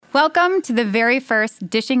Welcome to the very first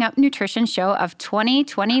Dishing Up Nutrition show of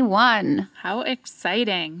 2021. How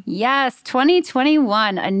exciting. Yes,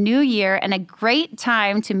 2021, a new year and a great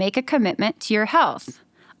time to make a commitment to your health.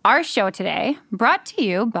 Our show today, brought to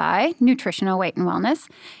you by Nutritional Weight and Wellness,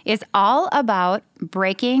 is all about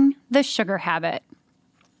breaking the sugar habit.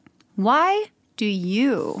 Why do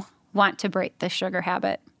you want to break the sugar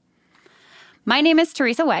habit? My name is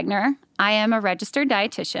Teresa Wagner. I am a registered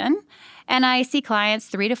dietitian, and I see clients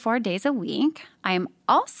 3 to 4 days a week. I am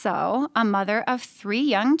also a mother of 3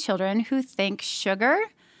 young children who think sugar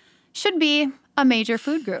should be a major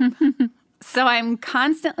food group. So I'm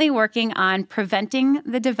constantly working on preventing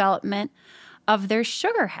the development of their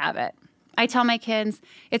sugar habit. I tell my kids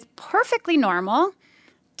it's perfectly normal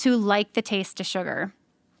to like the taste of sugar.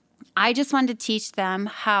 I just wanted to teach them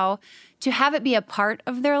how to have it be a part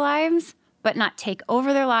of their lives, but not take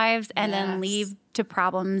over their lives and then lead to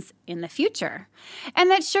problems in the future. And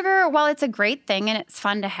that sugar, while it's a great thing and it's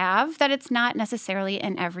fun to have, that it's not necessarily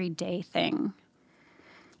an everyday thing.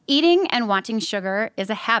 Eating and wanting sugar is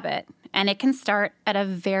a habit, and it can start at a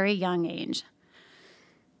very young age.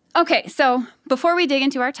 Okay, so before we dig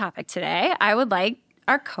into our topic today, I would like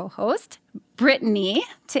our co-host, Brittany,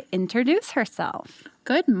 to introduce herself.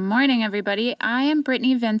 Good morning, everybody. I am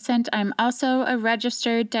Brittany Vincent. I'm also a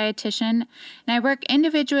registered dietitian, and I work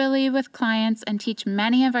individually with clients and teach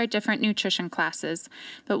many of our different nutrition classes.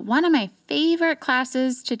 But one of my favorite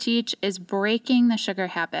classes to teach is breaking the sugar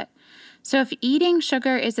habit. So if eating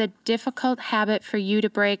sugar is a difficult habit for you to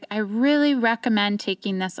break, I really recommend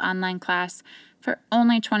taking this online class for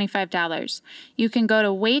only $25. You can go to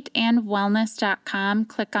weightandwellness.com,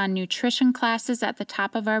 click on nutrition classes at the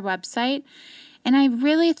top of our website. And I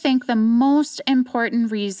really think the most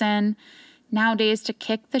important reason nowadays to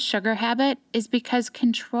kick the sugar habit is because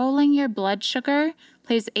controlling your blood sugar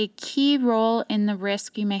plays a key role in the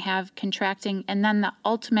risk you may have contracting and then the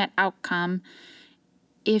ultimate outcome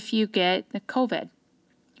if you get the COVID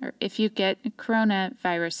or if you get a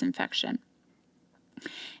coronavirus infection.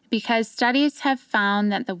 Because studies have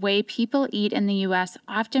found that the way people eat in the U.S.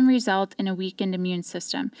 often result in a weakened immune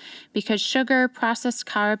system because sugar, processed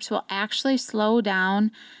carbs will actually slow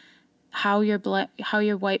down how your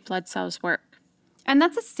white blood cells work. And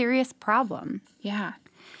that's a serious problem. Yeah.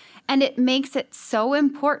 And it makes it so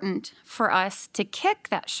important for us to kick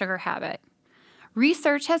that sugar habit.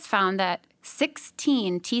 Research has found that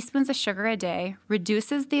 16 teaspoons of sugar a day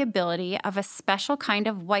reduces the ability of a special kind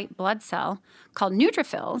of white blood cell called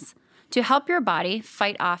neutrophils to help your body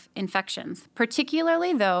fight off infections,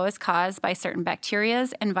 particularly those caused by certain bacteria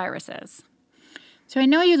and viruses. So I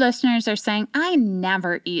know you listeners are saying, I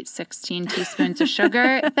never eat 16 teaspoons of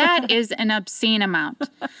sugar. That is an obscene amount.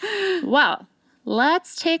 Well,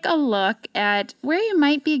 let's take a look at where you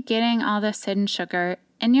might be getting all this hidden sugar,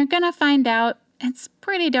 and you're going to find out it's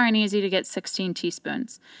pretty darn easy to get 16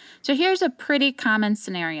 teaspoons. So here's a pretty common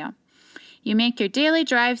scenario. You make your daily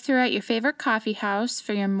drive-thru at your favorite coffee house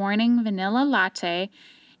for your morning vanilla latte,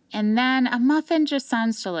 and then a muffin just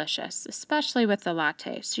sounds delicious, especially with the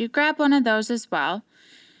latte. So you grab one of those as well.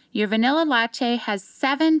 Your vanilla latte has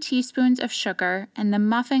 7 teaspoons of sugar, and the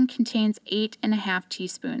muffin contains 8.5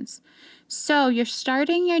 teaspoons. So you're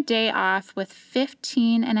starting your day off with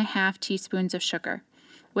 15.5 teaspoons of sugar.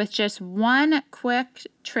 With just one quick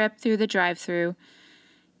trip through the drive-thru,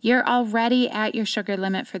 you're already at your sugar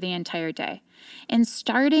limit for the entire day. And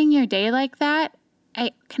starting your day like that,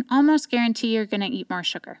 I can almost guarantee you're going to eat more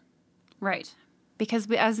sugar. Right. Because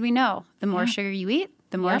as we know, the more sugar you eat,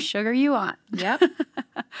 the more sugar you want. Yep.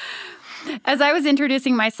 As I was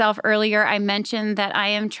introducing myself earlier, I mentioned that I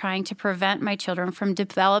am trying to prevent my children from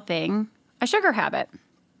developing a sugar habit.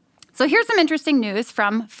 So here's some interesting news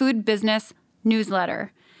from Food Business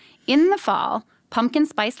Newsletter. In the fall, pumpkin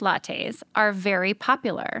spice lattes are very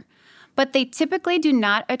popular, but they typically do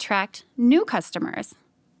not attract new customers,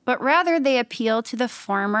 but rather they appeal to the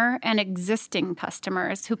former and existing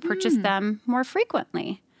customers who purchase them more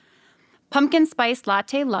frequently. Pumpkin spice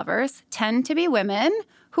latte lovers tend to be women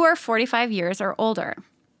who are 45 years or older.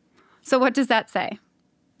 So what does that say?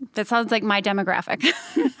 That sounds like my demographic.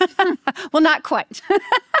 Well, not quite.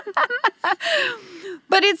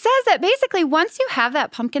 But it says that basically once you have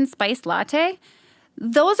that pumpkin spice latte,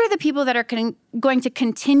 those are the people that are going to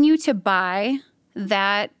continue to buy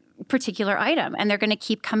that particular item, and they're going to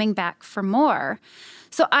keep coming back for more.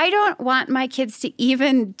 So I don't want my kids to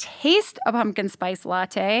even taste a pumpkin spice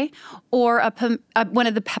latte or one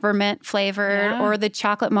of the peppermint flavored or the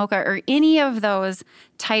chocolate mocha or any of those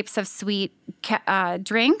types of sweet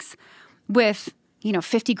drinks with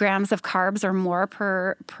 50 grams of carbs or more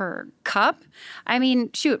per cup. I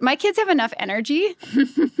mean, shoot, my kids have enough energy.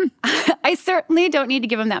 I certainly don't need to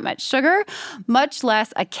give them that much sugar, much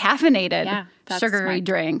less a caffeinated sugary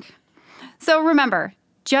drink. So remember,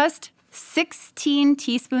 just 16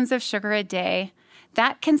 teaspoons of sugar a day,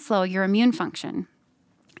 that can slow your immune function.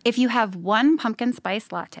 If you have one pumpkin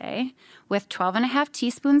spice latte with 12.5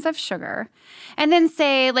 teaspoons of sugar, and then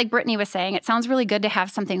say, like Brittany was saying, it sounds really good to have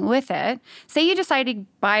something with it. Say you decide to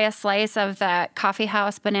buy a slice of that Coffee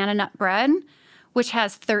House banana nut bread, which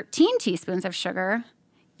has 13 teaspoons of sugar,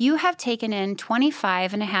 you have taken in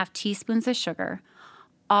 25.5 teaspoons of sugar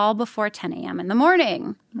all before 10 a.m. in the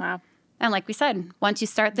morning. Wow. And like we said, once you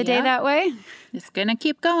start the day that way, it's going to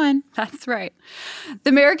keep going. That's right.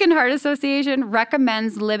 The American Heart Association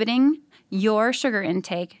recommends limiting your sugar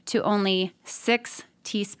intake to only 6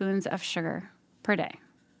 teaspoons of sugar per day.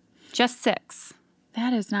 Just 6.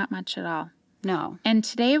 That is not much at all. No. And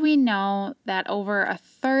today we know that over a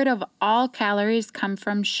third of all calories come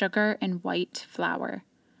from sugar and white flour.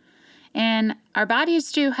 And our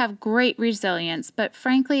bodies do have great resilience, but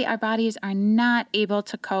frankly, our bodies are not able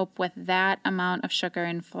to cope with that amount of sugar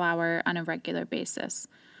and flour on a regular basis.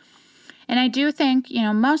 And I do think,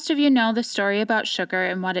 most of you know the story about sugar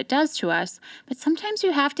and what it does to us, but sometimes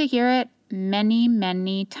you have to hear it many,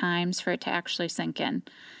 many times for it to actually sink in.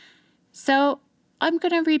 So I'm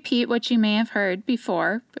going to repeat what you may have heard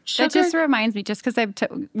before. But sugar, that just reminds me, just because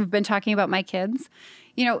we've been talking about my kids,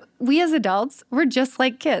 we as adults, we're just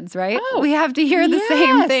like kids, right? Oh, we have to hear the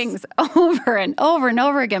same things over and over and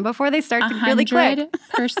over again before they start to really click.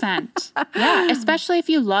 100%. Yeah, especially if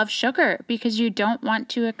you love sugar because you don't want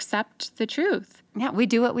to accept the truth. Yeah, we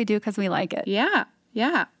do what we do because we like it.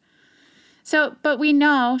 Yeah. So, but we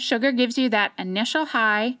know sugar gives you that initial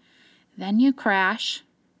high, then you crash,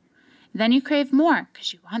 then you crave more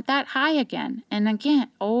because you want that high again. And again,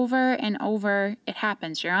 over and over, it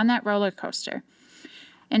happens. You're on that roller coaster.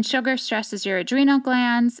 And sugar stresses your adrenal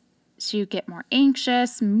glands, so you get more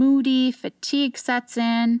anxious, moody, fatigue sets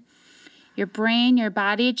in. Your brain, your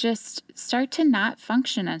body just start to not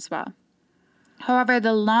function as well. However,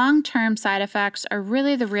 the long-term side effects are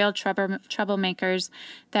really the real troublemakers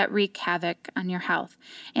that wreak havoc on your health.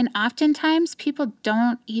 And oftentimes, people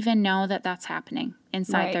don't even know that that's happening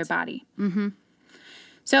inside their body. Mm-hmm.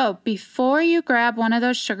 So before you grab one of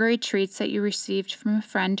those sugary treats that you received from a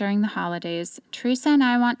friend during the holidays, Teresa and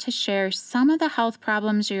I want to share some of the health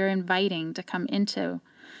problems you're inviting to come into.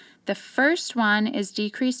 The first one is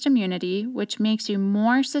decreased immunity, which makes you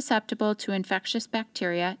more susceptible to infectious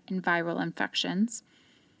bacteria and viral infections.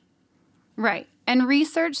 Right. And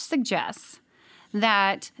research suggests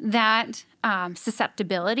that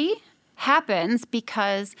susceptibility happens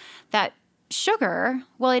because that sugar,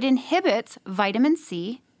 it inhibits vitamin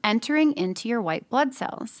C entering into your white blood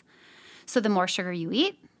cells. So the more sugar you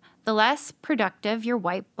eat, the less productive your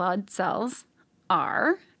white blood cells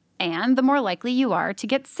are, and the more likely you are to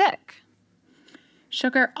get sick.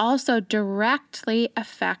 Sugar also directly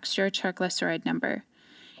affects your triglyceride number.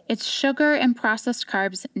 It's sugar and processed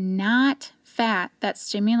carbs, not fat, that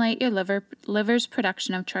stimulate your liver's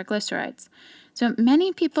production of triglycerides. So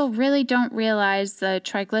many people really don't realize the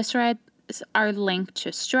triglycerides are linked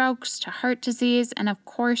to strokes, to heart disease, and of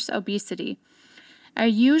course, obesity. I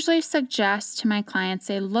usually suggest to my clients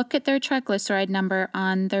they look at their triglyceride number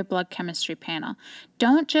on their blood chemistry panel.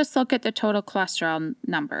 Don't just look at the total cholesterol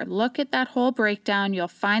number. Look at that whole breakdown. You'll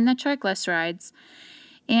find the triglycerides.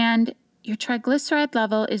 And your triglyceride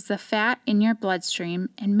level is the fat in your bloodstream,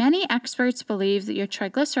 and many experts believe that your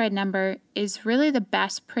triglyceride number is really the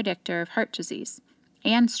best predictor of heart disease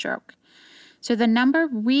and stroke. So the number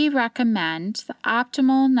we recommend, the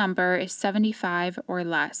optimal number, is 75 or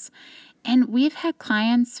less. And we've had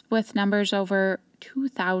clients with numbers over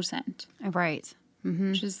 2,000. Right.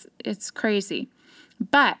 Mm-hmm. Which is, it's crazy.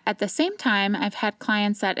 But at the same time, I've had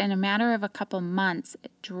clients that in a matter of a couple months,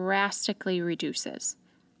 it drastically reduces.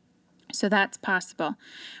 So that's possible.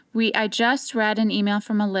 I just read an email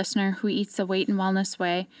from a listener who eats the Weight and Wellness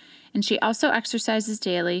Way, and she also exercises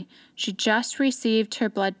daily. She just received her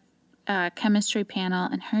blood chemistry panel,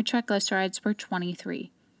 and her triglycerides were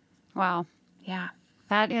 23. Wow. Yeah.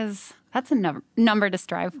 That's a number to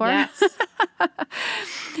strive for. Yes.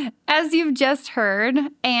 As you've just heard,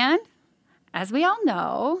 and as we all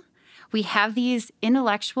know, we have these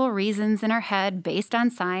intellectual reasons in our head based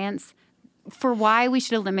on science for why we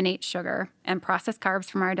should eliminate sugar and processed carbs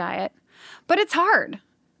from our diet. But it's hard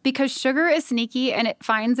because sugar is sneaky and it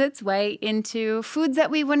finds its way into foods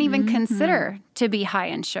that we wouldn't even consider to be high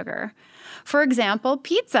in sugar. For example,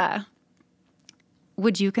 pizza.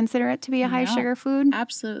 would you consider it to be a high No, sugar food?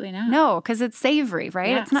 Absolutely not. No, because it's savory, right?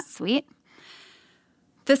 Yes. It's not sweet.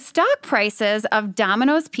 The stock prices of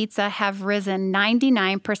Domino's Pizza have risen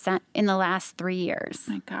 99% in the last 3 years.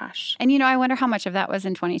 My gosh. And, I wonder how much of that was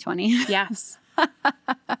in 2020. Yes.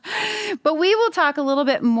 But we will talk a little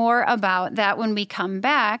bit more about that when we come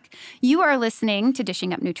back. You are listening to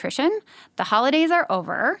Dishing Up Nutrition. The holidays are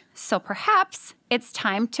over, so perhaps it's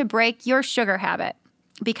time to break your sugar habit,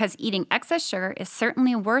 because eating excess sugar is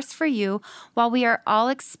certainly worse for you while we are all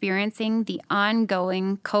experiencing the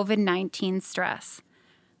ongoing COVID-19 stress.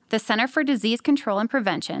 The Center for Disease Control and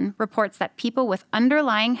Prevention reports that people with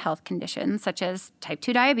underlying health conditions such as type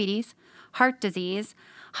 2 diabetes, heart disease,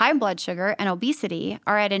 high blood sugar, and obesity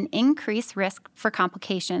are at an increased risk for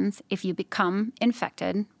complications if you become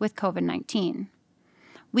infected with COVID-19.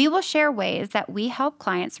 We will share ways that we help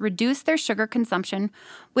clients reduce their sugar consumption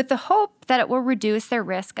with the hope that it will reduce their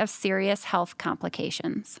risk of serious health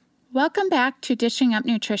complications. Welcome back to Dishing Up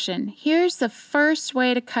Nutrition. Here's the first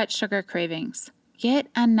way to cut sugar cravings. Get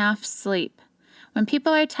enough sleep. When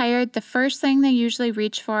people are tired, the first thing they usually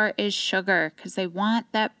reach for is sugar because they want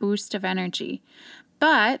that boost of energy.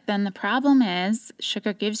 But then the problem is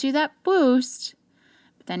sugar gives you that boost,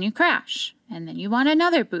 but then you crash, and then you want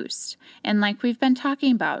another boost. And like we've been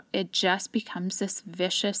talking about, it just becomes this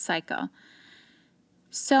vicious cycle.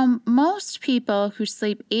 So most people who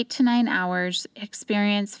sleep 8 to 9 hours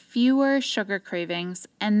experience fewer sugar cravings.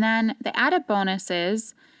 And then the added bonus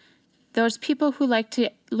is those people who like to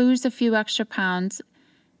lose a few extra pounds,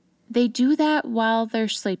 they do that while they're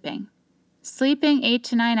sleeping. Sleeping 8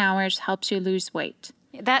 to 9 hours helps you lose weight.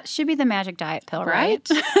 That should be the magic diet pill, right?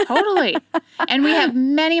 Totally. And we have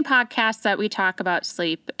many podcasts that we talk about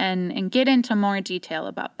sleep and get into more detail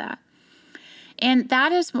about that. And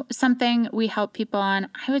that is something we help people on,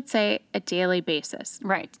 I would say, a daily basis.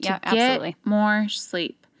 Right. To Yeah, absolutely. get more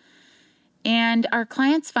sleep. And our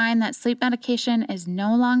clients find that sleep medication is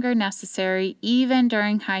no longer necessary even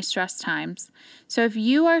during high stress times. So if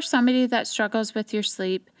you are somebody that struggles with your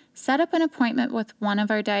sleep, set up an appointment with one of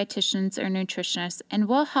our dietitians or nutritionists, and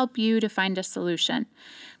we'll help you to find a solution.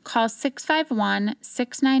 Call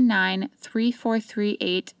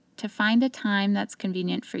 651-699-3438 to find a time that's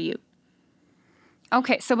convenient for you.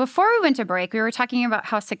 Okay, so before we went to break, we were talking about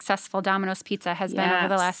how successful Domino's Pizza has been over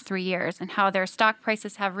the last 3 years and how their stock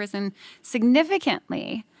prices have risen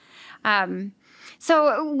significantly.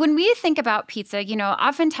 So when we think about pizza,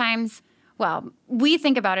 oftentimes, we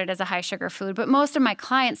think about it as a high sugar food, but most of my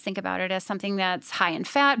clients think about it as something that's high in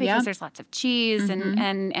fat because there's lots of cheese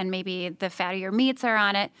and maybe the fattier meats are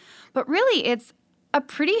on it. But really, it's a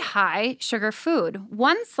pretty high sugar food.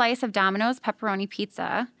 One slice of Domino's pepperoni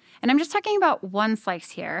pizza, and I'm just talking about one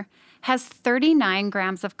slice here, has 39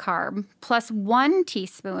 grams of carb plus 1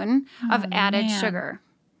 teaspoon of added sugar.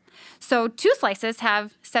 So 2 slices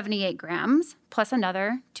have 78 grams plus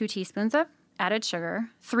another 2 teaspoons of added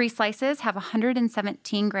sugar. 3 slices have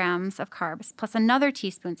 117 grams of carbs plus another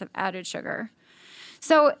teaspoons of added sugar.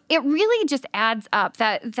 So it really just adds up.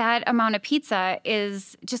 That amount of pizza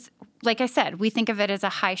is just, like I said, we think of it as a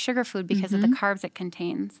high sugar food because of the carbs it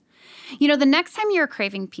contains. The next time you're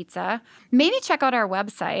craving pizza, maybe check out our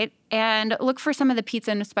website and look for some of the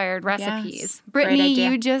pizza-inspired recipes. Yes, Brittany, great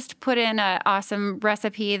idea. you just put in an awesome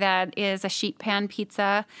recipe that is a sheet pan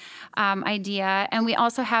pizza idea. And we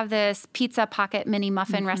also have this pizza pocket mini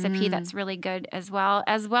muffin recipe that's really good as well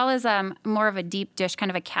as more of a deep dish,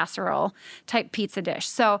 kind of a casserole type pizza dish.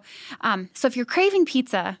 So if you're craving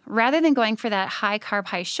pizza, rather than going for that high carb,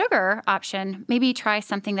 high sugar option, maybe try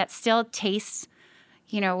something that still tastes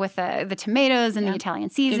with the tomatoes and the Italian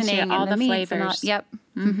seasoning all and the the meats flavors. and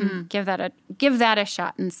all. Give that a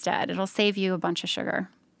shot instead. It'll save you a bunch of sugar.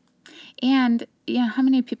 And how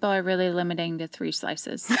many people are really limiting to 3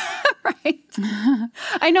 slices? Right.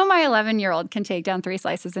 I know my 11-year-old can take down 3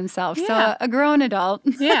 slices himself. Yeah. So a grown adult.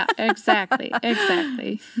 Yeah, exactly.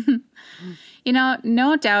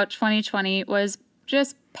 No doubt 2020 was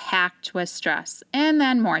just packed with stress and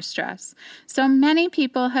then more stress. So many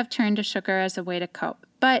people have turned to sugar as a way to cope,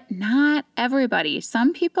 but not everybody.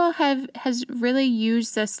 Some people has really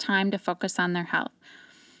used this time to focus on their health.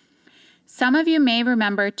 Some of you may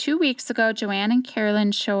remember 2 weeks ago, Joanne and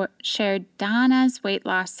Carolyn shared Donna's weight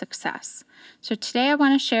loss success. So today I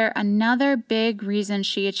want to share another big reason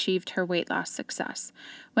she achieved her weight loss success.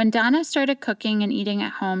 When Donna started cooking and eating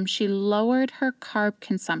at home, she lowered her carb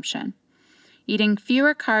consumption. Eating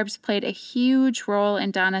fewer carbs played a huge role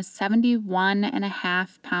in Donna's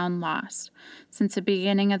 71.5-pound loss since the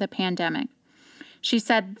beginning of the pandemic. She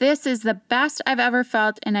said, "This is the best I've ever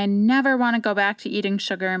felt, and I never want to go back to eating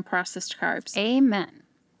sugar and processed carbs." Amen.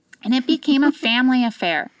 And it became a family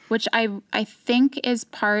affair, which I think is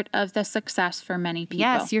part of the success for many people.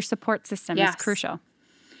 Yes, your support system is crucial.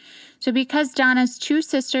 So because Donna's 2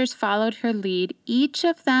 sisters followed her lead, each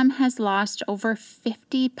of them has lost over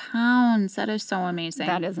 50 pounds. That is so amazing.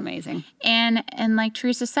 That is amazing. And like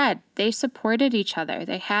Teresa said, they supported each other.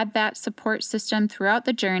 They had that support system throughout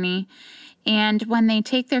the journey. And when they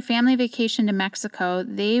take their family vacation to Mexico,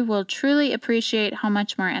 they will truly appreciate how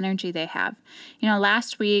much more energy they have.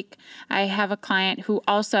 Last week, I have a client who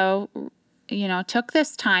also, took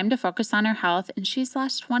this time to focus on her health, and she's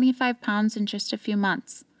lost 25 pounds in just a few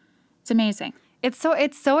months. It's amazing. It's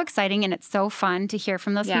so exciting, and it's so fun to hear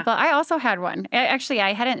from those people. I also had one. Actually,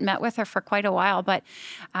 I hadn't met with her for quite a while, but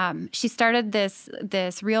she started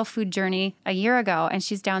this real food journey a year ago, and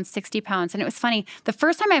she's down 60 pounds. And it was funny. The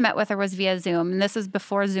first time I met with her was via Zoom, and this was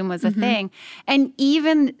before Zoom was a thing. And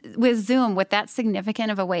even with Zoom, with that significant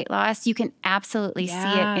of a weight loss, you can absolutely see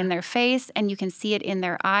it in their face, and you can see it in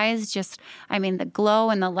their eyes. The glow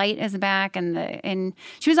and the light is back, and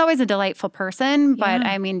she was always a delightful person, but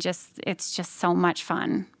it's just so much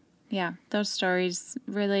fun. Yeah, those stories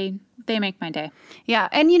really, they make my day. Yeah,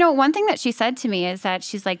 and one thing that she said to me is that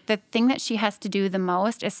she's like, the thing that she has to do the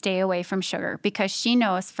most is stay away from sugar, because she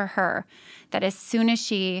knows for her that as soon as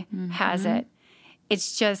she has it,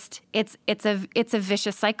 it's just, it's a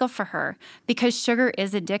vicious cycle for her, because sugar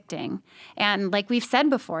is addicting. And like we've said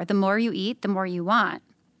before, the more you eat, the more you want.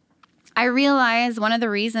 I realize one of the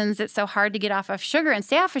reasons it's so hard to get off of sugar and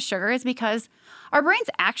stay off of sugar is because our brains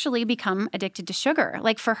actually become addicted to sugar.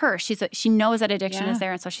 Like for her, she knows that addiction is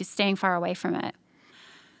there, and so she's staying far away from it.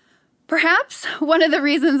 Perhaps one of the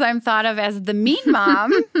reasons I'm thought of as the mean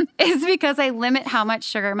mom is because I limit how much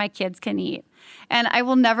sugar my kids can eat. And I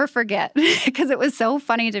will never forget, because it was so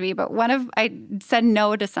funny to me, but I said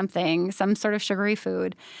no to something, some sort of sugary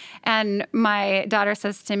food. And my daughter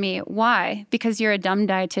says to me, "Why? Because you're a dumb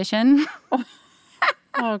dietitian?"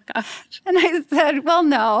 Oh, gosh. And I said, "Well,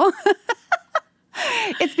 no."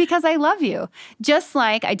 It's because I love you. Just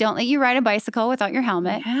like I don't let you ride a bicycle without your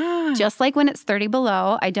helmet. Yeah. Just like when it's 30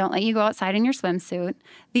 below, I don't let you go outside in your swimsuit.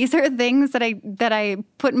 These are things that I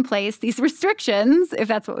put in place. These restrictions, if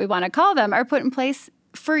that's what we want to call them, are put in place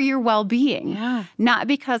for your well-being. Yeah. Not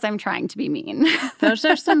because I'm trying to be mean. Those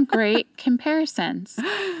are some great comparisons.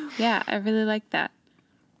 Yeah, I really like that.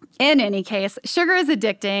 In any case, sugar is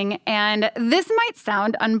addicting, and this might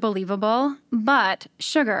sound unbelievable, but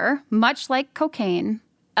sugar, much like cocaine,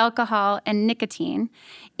 alcohol, and nicotine,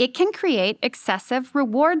 it can create excessive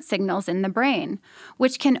reward signals in the brain,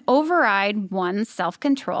 which can override one's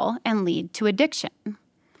self-control and lead to addiction.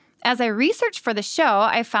 As I researched for the show,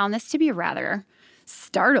 I found this to be rather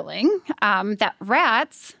startling, that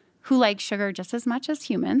rats, who like sugar just as much as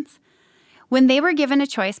humans, when they were given a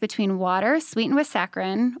choice between water sweetened with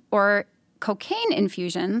saccharin or cocaine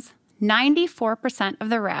infusions, 94% of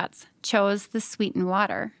the rats chose the sweetened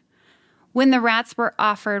water. When the rats were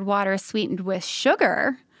offered water sweetened with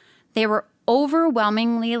sugar, they were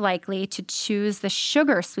overwhelmingly likely to choose the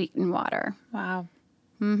sugar-sweetened water. Wow.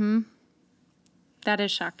 That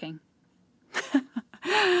is shocking.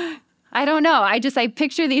 I don't know. I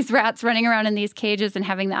picture these rats running around in these cages and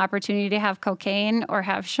having the opportunity to have cocaine or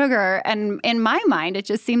have sugar. And in my mind, it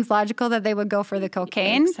just seems logical that they would go for the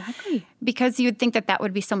cocaine. Exactly. Because you'd think that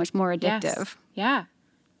would be so much more addictive. Yes. Yeah.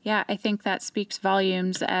 Yeah, I think that speaks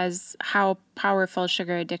volumes as how powerful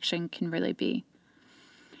sugar addiction can really be.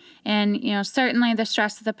 And, certainly the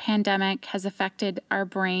stress of the pandemic has affected our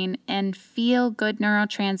brain and feel-good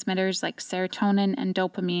neurotransmitters like serotonin and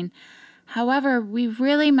dopamine. However, we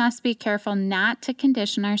really must be careful not to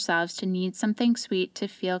condition ourselves to need something sweet to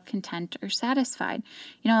feel content or satisfied.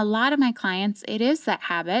 A lot of my clients, it is that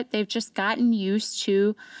habit. They've just gotten used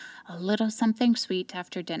to a little something sweet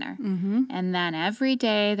after dinner. And then every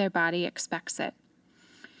day their body expects it.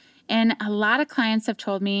 And a lot of clients have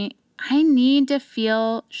told me, I need to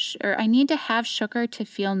I need to have sugar to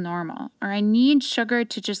feel normal, or I need sugar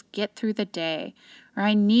to just get through the day, or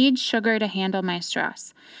I need sugar to handle my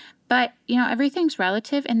stress. But, everything's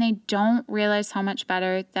relative, and they don't realize how much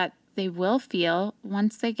better that they will feel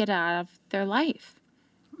once they get out of their life.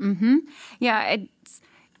 Yeah, it's,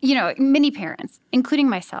 many parents, including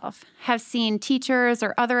myself, have seen teachers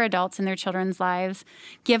or other adults in their children's lives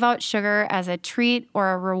give out sugar as a treat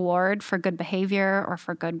or a reward for good behavior or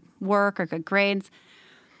for good work or good grades.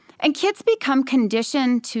 And kids become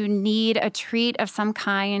conditioned to need a treat of some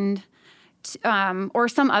kind or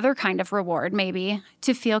some other kind of reward, maybe,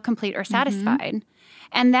 to feel complete or satisfied.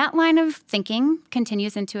 And that line of thinking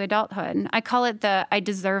continues into adulthood. I call it the I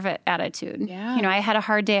deserve it attitude. Yeah. I had a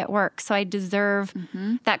hard day at work, so I deserve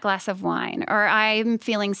that glass of wine. Or I'm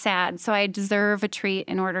feeling sad, so I deserve a treat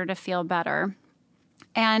in order to feel better.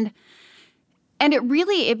 And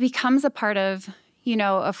it becomes a part of,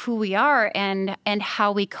 of who we are and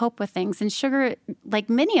how we cope with things. And sugar, like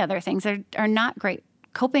many other things, are not great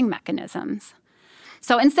coping mechanisms.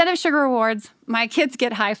 So instead of sugar rewards, my kids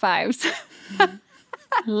get high fives.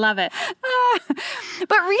 Love it.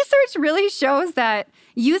 But research really shows that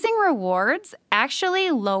using rewards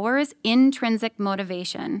actually lowers intrinsic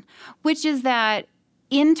motivation, which is that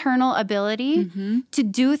internal ability to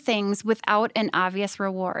do things without an obvious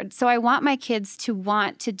reward. So I want my kids to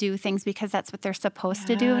want to do things because that's what they're supposed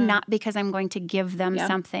to do, not because I'm going to give them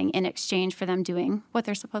something in exchange for them doing what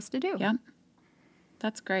they're supposed to do. Yep.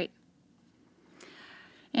 That's great.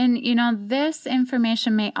 And, this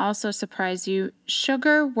information may also surprise you.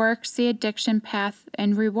 Sugar works the addiction path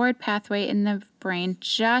and reward pathway in the brain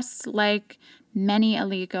just like many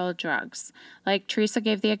illegal drugs. Like Teresa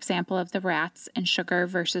gave the example of the rats and sugar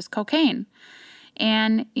versus cocaine.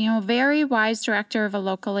 And, a very wise director of a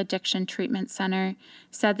local addiction treatment center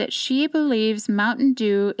said that she believes Mountain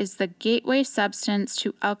Dew is the gateway substance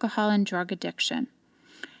to alcohol and drug addiction.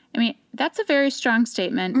 I mean, that's a very strong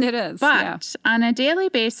statement. It is, But on a daily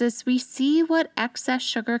basis, we see what excess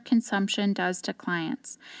sugar consumption does to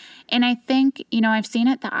clients. And I think, I've seen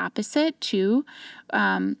it the opposite too,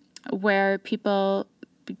 where people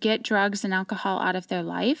get drugs and alcohol out of their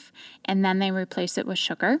life and then they replace it with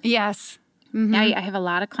sugar. Yes. I have a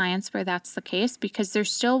lot of clients where that's the case because they're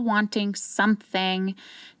still wanting something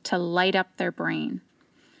to light up their brain.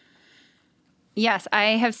 Yes,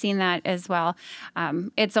 I have seen that as well.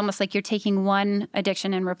 It's almost like you're taking one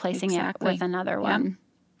addiction and replacing it with another one.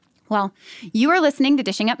 Well, you are listening to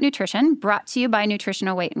Dishing Up Nutrition, brought to you by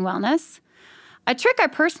Nutritional Weight and Wellness. A trick I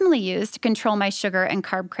personally use to control my sugar and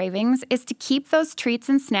carb cravings is to keep those treats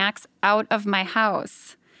and snacks out of my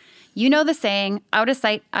house. You know the saying, out of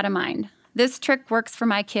sight, out of mind. This trick works for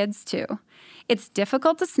my kids too. It's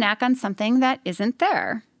difficult to snack on something that isn't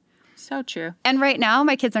there. So true. And right now,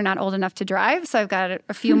 my kids are not old enough to drive, so I've got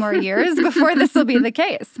a few more years before this will be the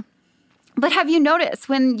case. But have you noticed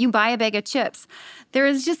when you buy a bag of chips, there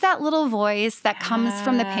is just that little voice that comes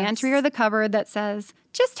from the pantry or the cupboard that says,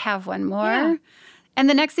 just have one more. Yeah. And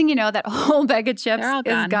the next thing you know, that whole bag of chips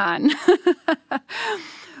is gone.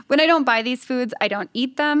 When I don't buy these foods, I don't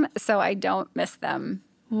eat them, so I don't miss them.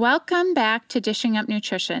 Welcome back to Dishing Up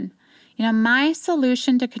Nutrition. My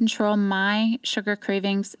solution to control my sugar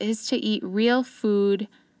cravings is to eat real food,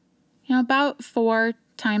 about 4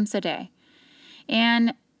 times a day.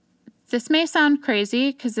 And this may sound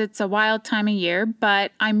crazy because it's a wild time of year,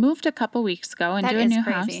 but I moved a couple weeks ago into a new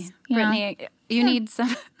house. Brittany, you need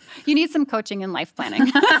some coaching and life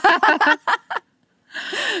planning.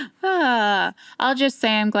 I'll just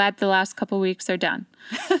say I'm glad the last couple weeks are done.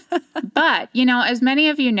 But, as many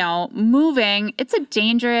of you know, moving, it's a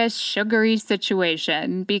dangerous, sugary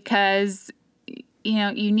situation because,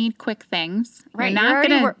 you need quick things. Right.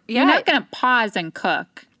 You're not going to pause and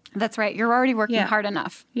cook. That's right. You're already working hard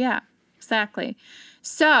enough. Yeah, exactly.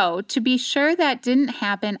 So to be sure that didn't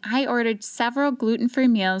happen, I ordered several gluten-free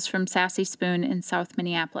meals from Sassy Spoon in South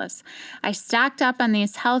Minneapolis. I stocked up on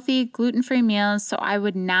these healthy gluten-free meals so I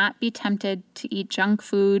would not be tempted to eat junk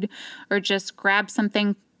food or just grab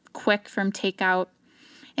something quick from takeout.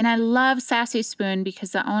 And I love Sassy Spoon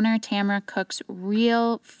because the owner, Tamara, cooks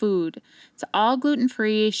real food. It's all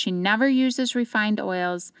gluten-free. She never uses refined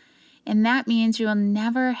oils. And that means you will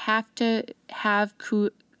never have to have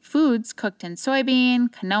foods cooked in soybean,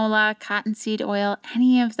 canola, cottonseed oil,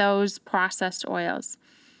 any of those processed oils.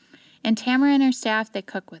 And Tamara and her staff, they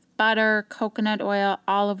cook with butter, coconut oil,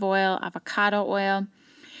 olive oil, avocado oil.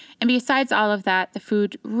 And besides all of that, the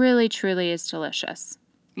food really, truly is delicious.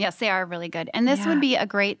 Yes, they are really good. And this would be a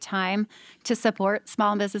great time to support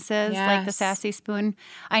small businesses like the Sassy Spoon.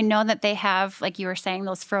 I know that they have, like you were saying,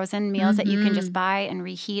 those frozen meals that you can just buy and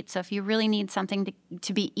reheat. So if you really need something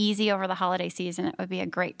to be easy over the holiday season, it would be a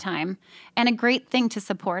great time and a great thing to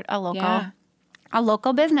support a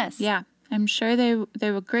local business. Yeah, I'm sure they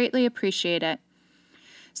will greatly appreciate it.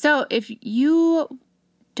 So if you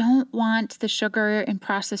don't want the sugar and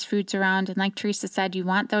processed foods around, and like Teresa said, you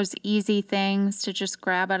want those easy things to just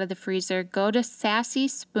grab out of the freezer, go to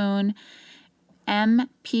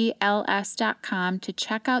sassyspoonmpls.com to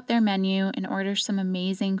check out their menu and order some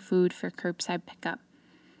amazing food for curbside pickup.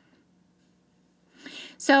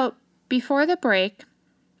 So before the break,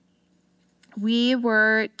 we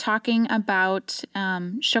were talking about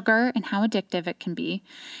sugar and how addictive it can be.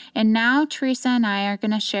 And now Teresa and I are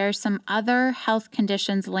going to share some other health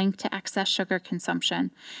conditions linked to excess sugar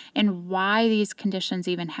consumption and why these conditions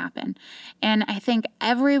even happen. And I think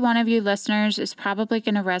every one of you listeners is probably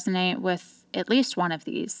going to resonate with at least one of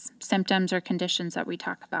these symptoms or conditions that we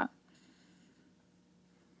talk about.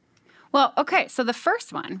 Well, okay, so the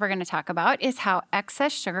first one we're going to talk about is how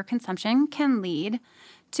excess sugar consumption can lead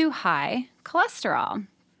to high cholesterol.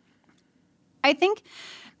 I think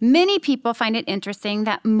many people find it interesting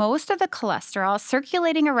that most of the cholesterol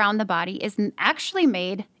circulating around the body is actually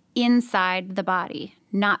made inside the body,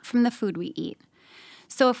 not from the food we eat.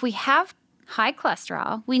 So if we have high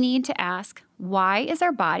cholesterol, we need to ask, why is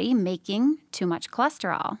our body making too much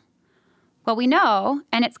cholesterol? Well, we know,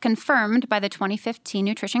 and it's confirmed by the 2015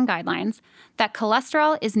 nutrition guidelines, that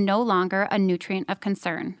cholesterol is no longer a nutrient of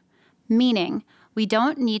concern, meaning we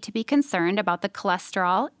don't need to be concerned about the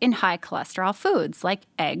cholesterol in high cholesterol foods like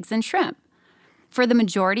eggs and shrimp. For the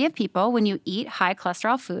majority of people, when you eat high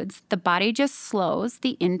cholesterol foods, the body just slows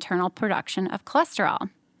the internal production of cholesterol.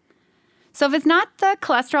 So if it's not the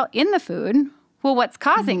cholesterol in the food, well, what's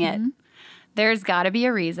causing it? There's got to be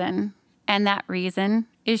a reason, and that reason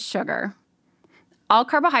is sugar. All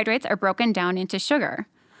carbohydrates are broken down into sugar.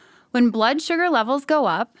 When blood sugar levels go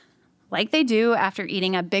up, like they do after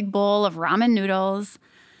eating a big bowl of ramen noodles,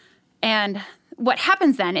 and what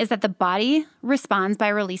happens then is that the body responds by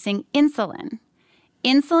releasing insulin.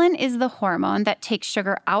 Insulin is the hormone that takes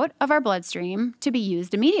sugar out of our bloodstream to be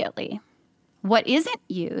used immediately. What isn't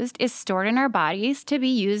used is stored in our bodies to be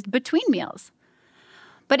used between meals.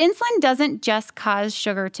 But insulin doesn't just cause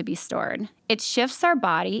sugar to be stored. It shifts our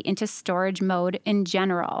body into storage mode in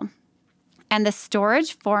general. And the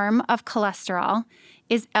storage form of cholesterol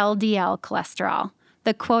is LDL cholesterol,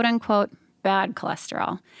 the quote-unquote bad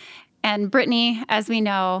cholesterol. And Brittany, as we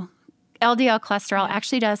know, LDL cholesterol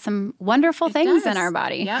actually does some wonderful things in our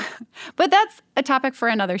body. Yep. But that's a topic for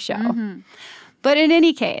another show. But in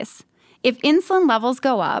any case, if insulin levels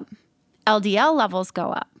go up, LDL levels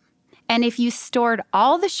go up. And if you stored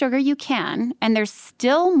all the sugar you can, and there's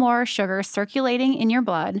still more sugar circulating in your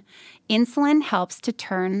blood, insulin helps to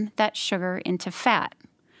turn that sugar into fat.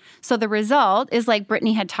 So the result is, like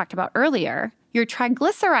Brittany had talked about earlier, your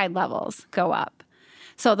triglyceride levels go up.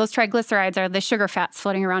 So those triglycerides are the sugar fats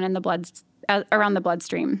floating around in the blood, around the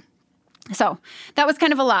bloodstream. So that was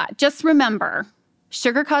kind of a lot. Just remember,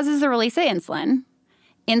 sugar causes the release of insulin.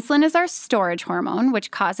 Insulin is our storage hormone,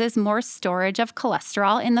 which causes more storage of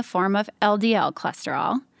cholesterol in the form of LDL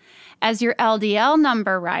cholesterol. As your LDL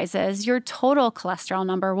number rises, your total cholesterol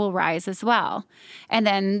number will rise as well. And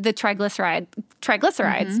then the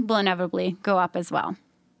triglycerides will inevitably go up as well.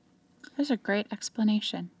 That's a great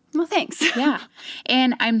explanation. Well, thanks. Yeah.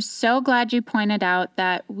 And I'm so glad you pointed out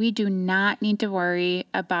that we do not need to worry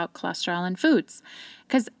about cholesterol in foods,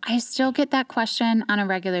 because I still get that question on a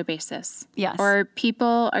regular basis. Yes. Or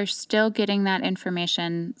people are still getting that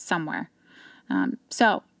information somewhere.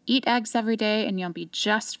 So eat eggs every day and you'll be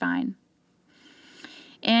just fine.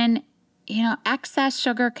 And, excess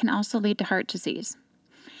sugar can also lead to heart disease.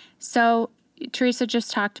 So Teresa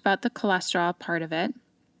just talked about the cholesterol part of it.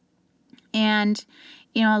 And,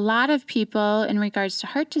 a lot of people in regards to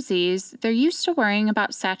heart disease, they're used to worrying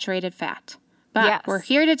about saturated fat. But we're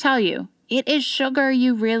here to tell you, it is sugar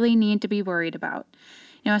you really need to be worried about.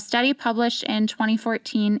 A study published in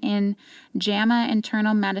 2014 in JAMA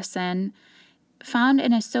Internal Medicine found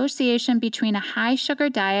an association between a high sugar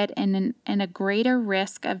diet and a greater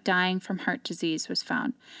risk of dying from heart disease was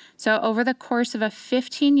found. So over the course of a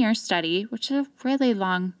 15-year study, which is a really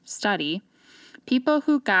long study, people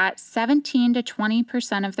who got 17 to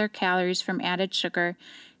 20% of their calories from added sugar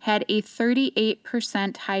had a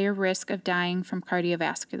 38% higher risk of dying from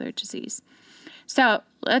cardiovascular disease. So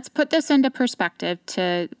let's put this into perspective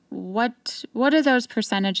to what do those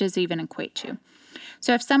percentages even equate to?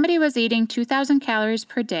 So if somebody was eating 2,000 calories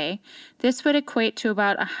per day, this would equate to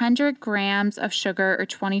about 100 grams of sugar or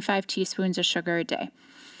 25 teaspoons of sugar a day.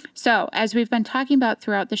 So as we've been talking about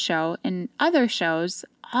throughout the show and other shows,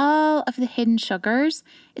 all of the hidden sugars,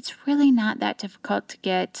 it's really not that difficult to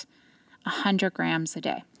get 100 grams a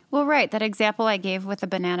day. Well, right. That example I gave with the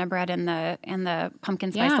banana bread and the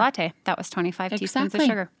pumpkin spice latte, that was 25 teaspoons of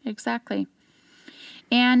sugar. Exactly.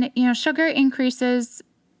 And, sugar increases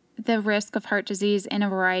the risk of heart disease in a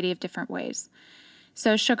variety of different ways.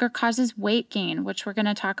 So sugar causes weight gain, which we're going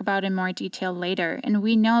to talk about in more detail later. And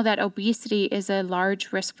we know that obesity is a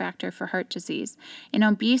large risk factor for heart disease. And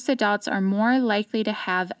obese adults are more likely to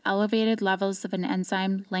have elevated levels of an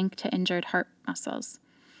enzyme linked to injured heart muscles.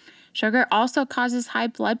 Sugar also causes high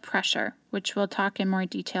blood pressure, which we'll talk in more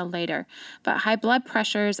detail later. But high blood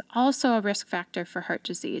pressure is also a risk factor for heart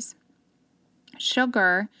disease.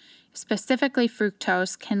 Sugar, specifically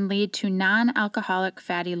fructose, can lead to non-alcoholic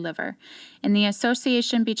fatty liver. And the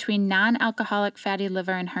association between non-alcoholic fatty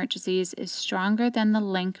liver and heart disease is stronger than the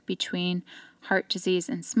link between heart disease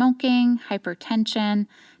and smoking, hypertension,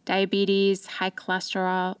 diabetes, high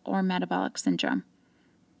cholesterol, or metabolic syndrome.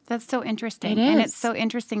 That's so interesting. It is. And it's so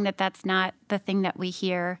interesting that that's not the thing that we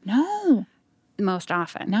hear No. most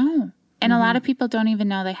often. No. And a lot of people don't even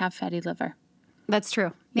know they have fatty liver. That's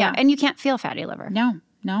true. Yeah. Yeah. And you can't feel fatty liver. No.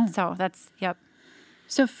 So that's, yep.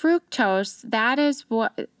 So fructose, that is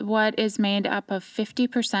what is made up of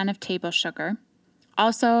 50% of table sugar.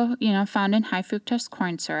 Also, found in high fructose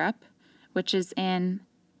corn syrup, which is in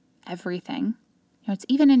everything. It's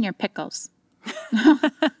even in your pickles.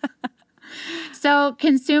 So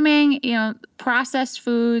consuming, processed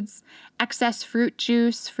foods, excess fruit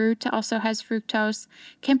juice, fruit also has fructose,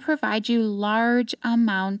 can provide you large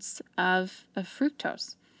amounts of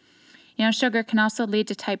fructose. Sugar can also lead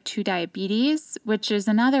to type 2 diabetes, which is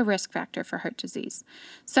another risk factor for heart disease.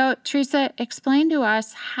 So, Teresa, explain to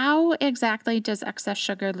us, how exactly does excess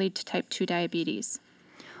sugar lead to type 2 diabetes?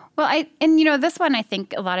 Well, this one I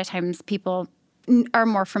think a lot of times people are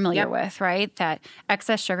more familiar with, right? That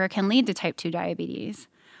excess sugar can lead to type 2 diabetes.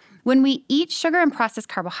 When we eat sugar and processed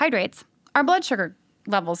carbohydrates, our blood sugar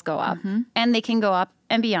levels go up, and they can go up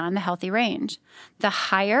and beyond the healthy range. The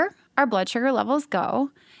higher our blood sugar levels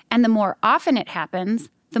go, and the more often it happens,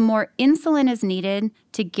 the more insulin is needed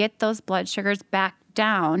to get those blood sugars back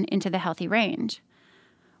down into the healthy range.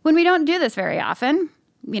 When we don't do this very often,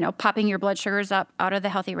 popping your blood sugars up out of the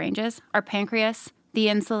healthy ranges, our pancreas, the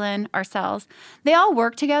insulin, our cells, they all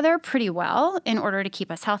work together pretty well in order to keep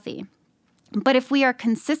us healthy. But if we are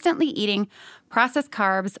consistently eating processed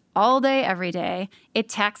carbs all day, every day, it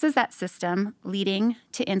taxes that system, leading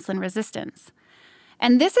to insulin resistance.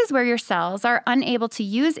 And this is where your cells are unable to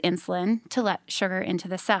use insulin to let sugar into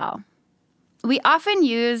the cell. We often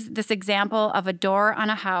use this example of a door on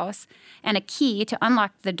a house and a key to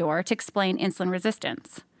unlock the door to explain insulin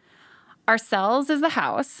resistance. Our cells is the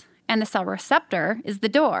house, and the cell receptor is the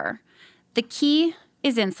door. The key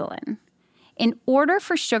is insulin. In order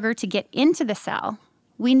for sugar to get into the cell,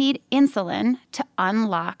 we need insulin to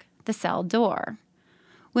unlock the cell door.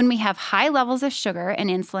 When we have high levels of sugar and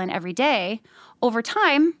insulin every day, over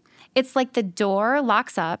time, it's like the door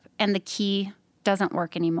locks up and the key doesn't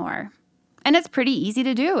work anymore. And it's pretty easy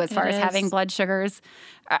to do as far as having blood sugars,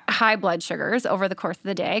 high blood sugars over the course of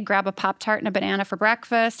the day. Grab a Pop-Tart and a banana for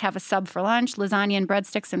breakfast, have a sub for lunch, lasagna and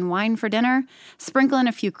breadsticks and wine for dinner, sprinkle in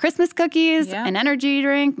a few Christmas cookies, an energy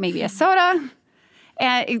drink, maybe a soda,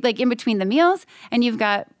 and like in between the meals, and you've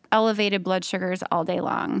got elevated blood sugars all day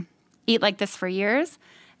long. Eat like this for years,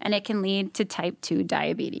 and it can lead to type 2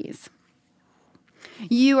 diabetes.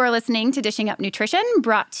 You are listening to Dishing Up Nutrition,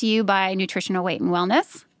 brought to you by Nutritional Weight and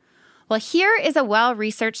Wellness. Well, here is a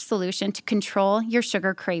well-researched solution to control your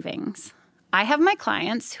sugar cravings. I have my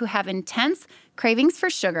clients who have intense cravings for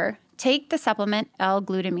sugar take the supplement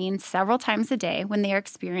L-glutamine several times a day when they are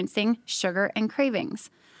experiencing sugar and cravings.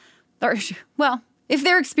 Or, well, if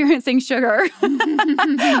they're experiencing sugar,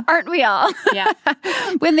 aren't we all? Yeah.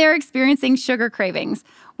 When they're experiencing sugar cravings,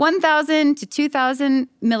 1,000 to 2,000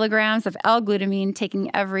 milligrams of L-glutamine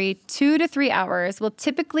taken every 2 to 3 hours will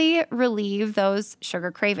typically relieve those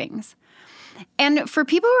sugar cravings. And for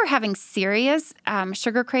people who are having serious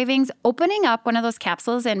sugar cravings, opening up one of those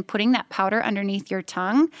capsules and putting that powder underneath your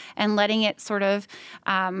tongue and letting it sort of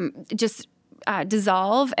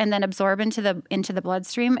dissolve and then absorb into the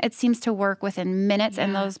bloodstream, it seems to work within minutes.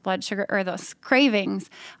 And those blood sugar or those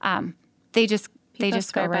cravings, they just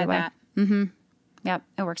go right away. Mm-hmm. Yep,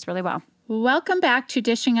 it works really well. Welcome back to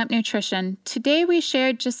Dishing Up Nutrition. Today we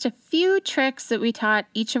shared just a few tricks that we taught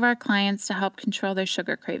each of our clients to help control their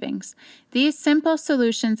sugar cravings. These simple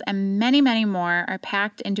solutions and many, many more are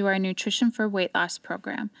packed into our Nutrition for Weight Loss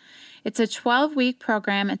program. It's a 12-week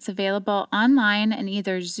program. It's available online in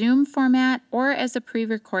either Zoom format or as a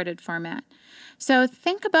pre-recorded format. So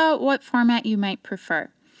think about what format you might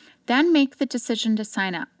prefer. Then make the decision to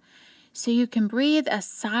sign up, so you can breathe a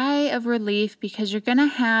sigh of relief because you're going to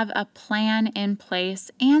have a plan in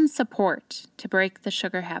place and support to break the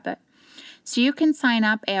sugar habit. So you can sign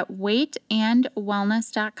up at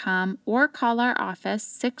weightandwellness.com or call our office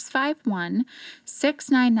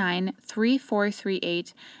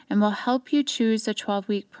 651-699-3438, and we'll help you choose a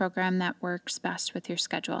 12-week program that works best with your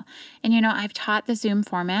schedule. And I've taught the Zoom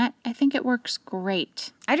format. I think it works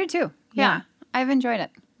great. I do too. Yeah. I've enjoyed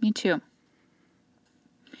it. Me too.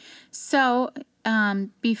 So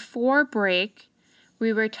before break,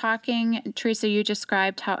 we were talking, Teresa, you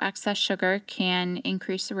described how excess sugar can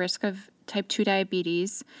increase the risk of type 2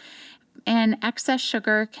 diabetes. And excess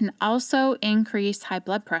sugar can also increase high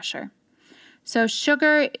blood pressure. So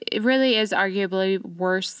sugar really is arguably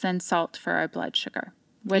worse than salt for our blood sugar.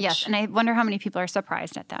 Yes, and I wonder how many people are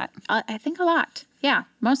surprised at that. I think a lot. Yeah,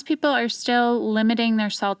 most people are still limiting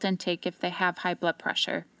their salt intake if they have high blood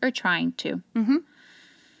pressure or trying to. Mm-hmm.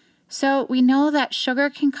 So we know that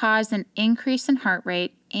sugar can cause an increase in heart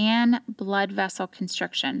rate and blood vessel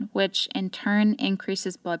constriction, which in turn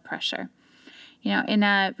increases blood pressure. You know, in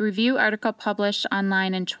a review article published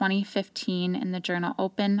online in 2015 in the journal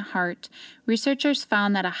Open Heart, researchers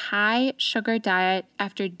found that a high sugar diet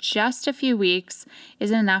after just a few weeks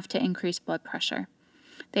isn't enough to increase blood pressure.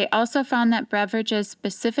 They also found that beverages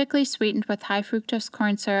specifically sweetened with high fructose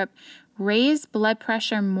corn syrup raise blood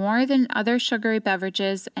pressure more than other sugary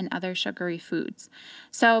beverages and other sugary foods.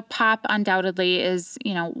 So pop undoubtedly is,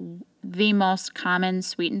 the most common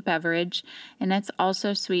sweetened beverage, and it's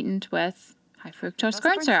also sweetened with high fructose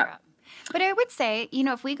corn syrup. But I would say,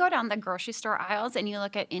 if we go down the grocery store aisles and you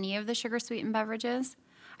look at any of the sugar-sweetened beverages,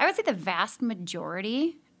 I would say the vast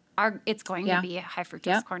majority it's going to be high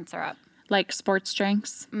fructose corn syrup. Like sports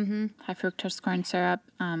drinks, high fructose corn syrup,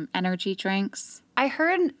 energy drinks. I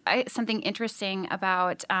heard something interesting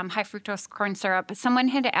about high fructose corn syrup. Someone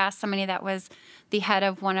had asked somebody that was the head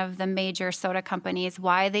of one of the major soda companies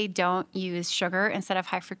why they don't use sugar instead of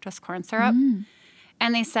high fructose corn syrup.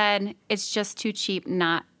 And they said it's just too cheap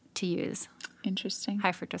not to use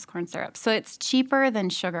high fructose corn syrup. So it's cheaper than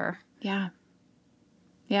sugar. Yeah.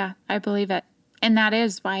 Yeah, I believe it. And that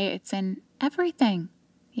is why it's in everything.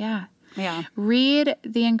 Yeah. Yeah. Read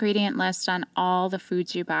the ingredient list on all the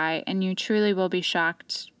foods you buy, and you truly will be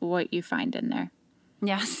shocked what you find in there.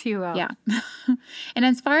 Yes, you will. Yeah. And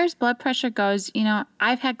as far as blood pressure goes,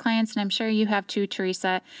 I've had clients, and I'm sure you have too,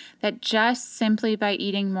 Teresa, that just simply by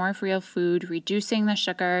eating more real food, reducing the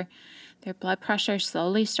sugar, their blood pressure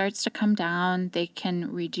slowly starts to come down. They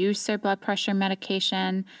can reduce their blood pressure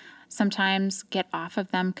medication, sometimes get off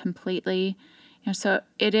of them completely. So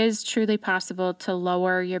it is truly possible to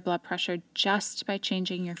lower your blood pressure just by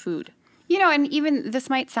changing your food. And even this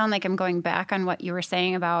might sound like I'm going back on what you were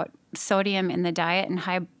saying about sodium in the diet and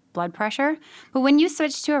high blood pressure. But when you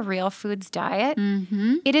switch to a real foods diet,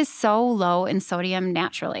 it is so low in sodium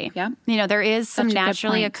naturally. Yeah. There is some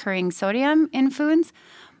naturally occurring sodium in foods.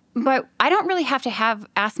 But I don't really have to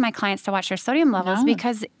ask my clients to watch their sodium levels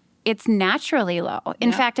because it's naturally low.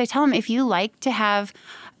 In fact, I tell them if you like to have,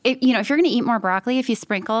 if you're going to eat more broccoli, if you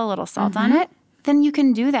sprinkle a little salt on it, then you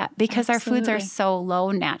can do that because our foods are so low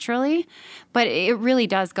naturally. But it really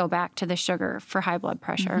does go back to the sugar for high blood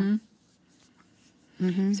pressure.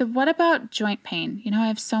 So what about joint pain? I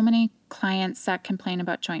have so many clients that complain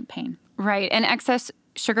about joint pain. Right. And excess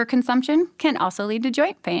sugar consumption can also lead to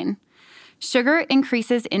joint pain. Sugar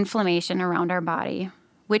increases inflammation around our body,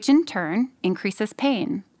 which in turn increases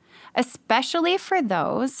pain, especially for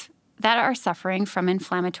those that are suffering from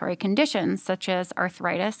inflammatory conditions such as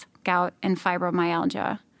arthritis, gout, and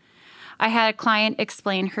fibromyalgia. I had a client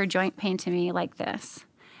explain her joint pain to me like this.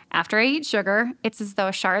 After I eat sugar, it's as though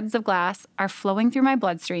shards of glass are flowing through my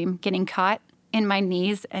bloodstream, getting caught in my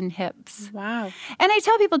knees and hips. Wow. And I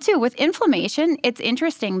tell people too, with inflammation, it's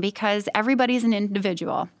interesting because everybody's an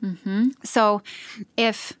individual. So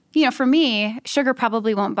if, for me, sugar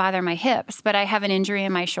probably won't bother my hips, but I have an injury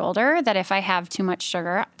in my shoulder that if I have too much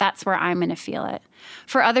sugar, that's where I'm going to feel it.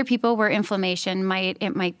 For other people where inflammation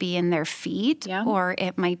might be in their feet or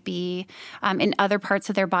it might be in other parts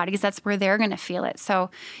of their bodies, that's where they're going to feel it. So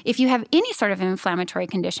if you have any sort of inflammatory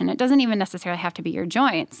condition, it doesn't even necessarily have to be your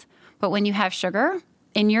joints. But when you have sugar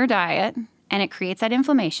in your diet and it creates that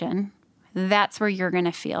inflammation, that's where you're going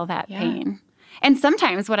to feel that pain. And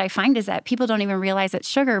sometimes what I find is that people don't even realize it's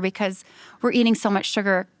sugar because we're eating so much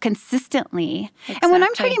sugar consistently. Exactly. And when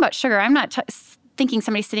I'm talking about sugar, I'm not thinking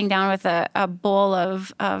somebody sitting down with a bowl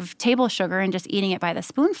of table sugar and just eating it by the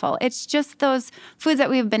spoonful. It's just those foods that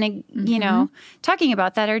we've been, talking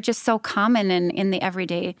about that are just so common in the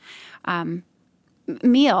everyday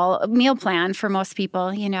meal plan for most people,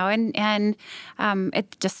 and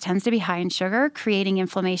it just tends to be high in sugar, creating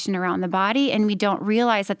inflammation around the body. And we don't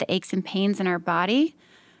realize that the aches and pains in our body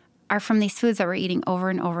are from these foods that we're eating over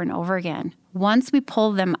and over and over again. Once we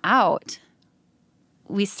pull them out,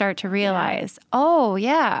 we start to realize,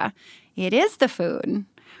 it is the food.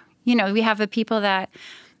 We have the people that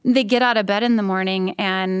they get out of bed in the morning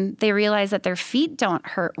and they realize that their feet don't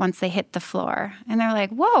hurt once they hit the floor. And they're like,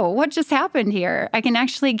 whoa, what just happened here? I can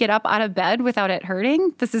actually get up out of bed without it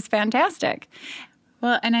hurting. This is fantastic.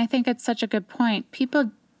 Well, and I think it's such a good point.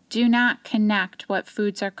 People do not connect what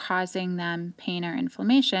foods are causing them pain or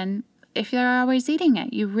inflammation if they're always eating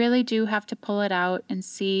it. You really do have to pull it out and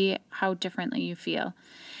see how differently you feel.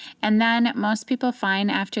 And then most people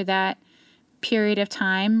find after that period of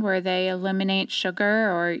time where they eliminate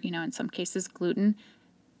sugar or, in some cases gluten,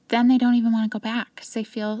 then they don't even want to go back because they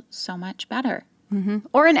feel so much better. Mm-hmm.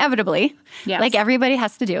 Or inevitably, like everybody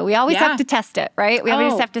has to do. We always have to test it, right? We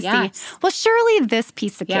always have to see, well, surely this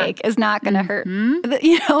piece of cake is not going to hurt,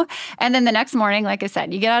 And then the next morning, like I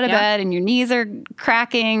said, you get out of bed and your knees are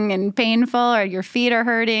cracking and painful, or your feet are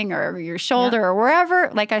hurting, or your shoulder, or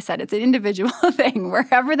wherever. Like I said, it's an individual thing.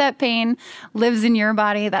 Wherever that pain lives in your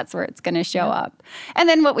body, that's where it's going to show up. And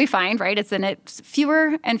then what we find, right, is then it's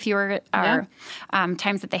fewer and fewer are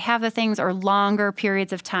times that they have the things, or longer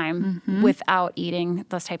periods of time without eating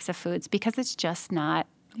those types of foods, because it's just not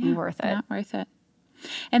worth it. Not worth it.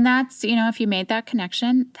 And that's, if you made that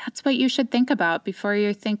connection, that's what you should think about before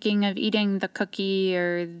you're thinking of eating the cookie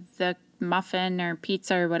or the muffin or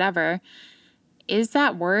pizza or whatever. Is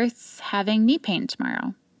that worth having knee pain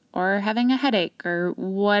tomorrow, or having a headache, or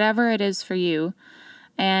whatever it is for you?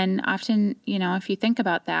 And often, if you think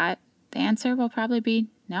about that, the answer will probably be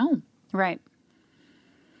no. Right.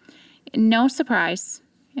 No surprise.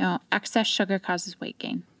 Excess sugar causes weight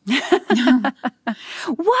gain.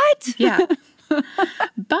 What? Yeah.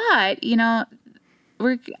 But,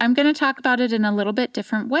 I'm going to talk about it in a little bit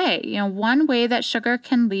different way. One way that sugar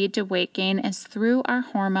can lead to weight gain is through our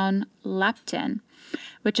hormone leptin,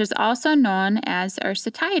 which is also known as our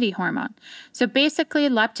satiety hormone. So basically,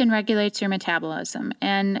 leptin regulates your metabolism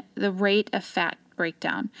and the rate of fat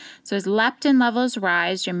breakdown. So as leptin levels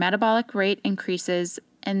rise, your metabolic rate increases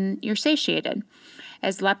and you're satiated.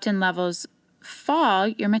 As leptin levels fall,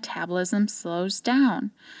 your metabolism slows down.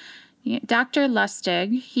 Dr.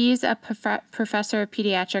 Lustig, he's a professor of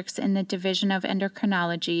pediatrics in the Division of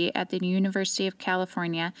Endocrinology at the University of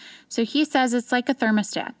California. So he says it's like a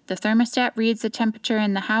thermostat. The thermostat reads the temperature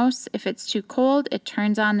in the house. If it's too cold, it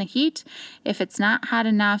turns on the heat. If it's not hot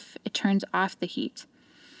enough, it turns off the heat.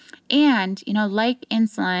 And, like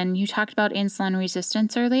insulin, you talked about insulin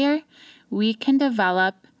resistance earlier, we can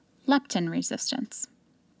develop leptin resistance.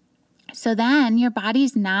 So then your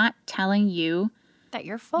body's not telling you that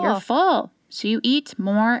you're full. You're full. So you eat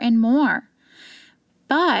more and more.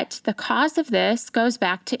 But the cause of this goes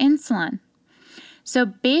back to insulin. So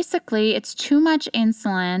basically, it's too much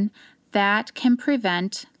insulin that can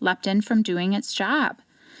prevent leptin from doing its job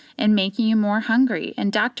and making you more hungry.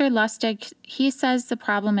 And Dr. Lustig, he says the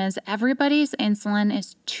problem is everybody's insulin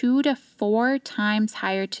is 2 to 4 times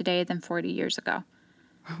higher today than 40 years ago.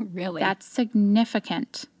 Really? That's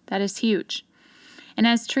significant. That is huge. And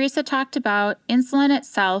as Teresa talked about, insulin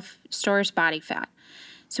itself stores body fat.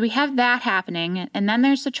 So we have that happening, and then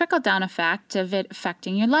there's the trickle-down effect of it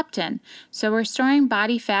affecting your leptin. So we're storing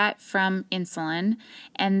body fat from insulin,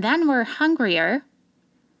 and then we're hungrier,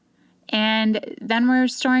 and then we're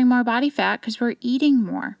storing more body fat because we're eating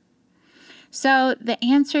more. So the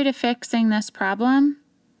answer to fixing this problem,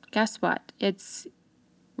 guess what? It's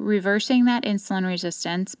reversing that insulin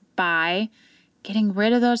resistance by getting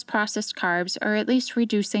rid of those processed carbs, or at least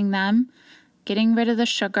reducing them, getting rid of the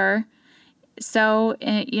sugar. So,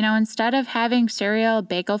 instead of having cereal,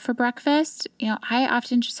 bagel for breakfast, I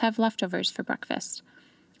often just have leftovers for breakfast.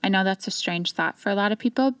 I know that's a strange thought for a lot of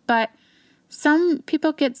people, but some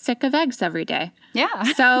people get sick of eggs every day. Yeah.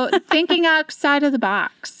 So thinking outside of the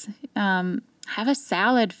box, have a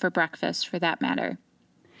salad for breakfast for that matter.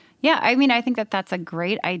 Yeah, I think that that's a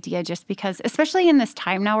great idea, just because, especially in this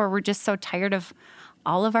time now where we're just so tired of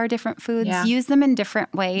all of our different foods, use them in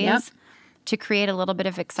different ways to create a little bit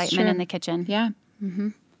of excitement in the kitchen. Yeah. Mm-hmm.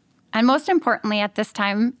 And most importantly, at this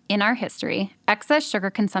time in our history, excess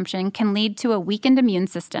sugar consumption can lead to a weakened immune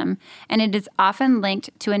system, and it is often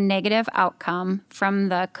linked to a negative outcome from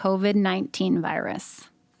the COVID-19 virus.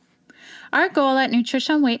 Our goal at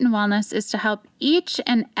Nutrition, Weight, and Wellness is to help each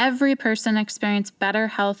and every person experience better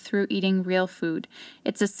health through eating real food.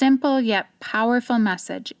 It's a simple yet powerful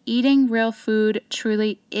message. Eating real food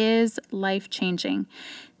truly is life-changing.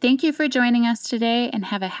 Thank you for joining us today, and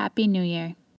have a happy new year.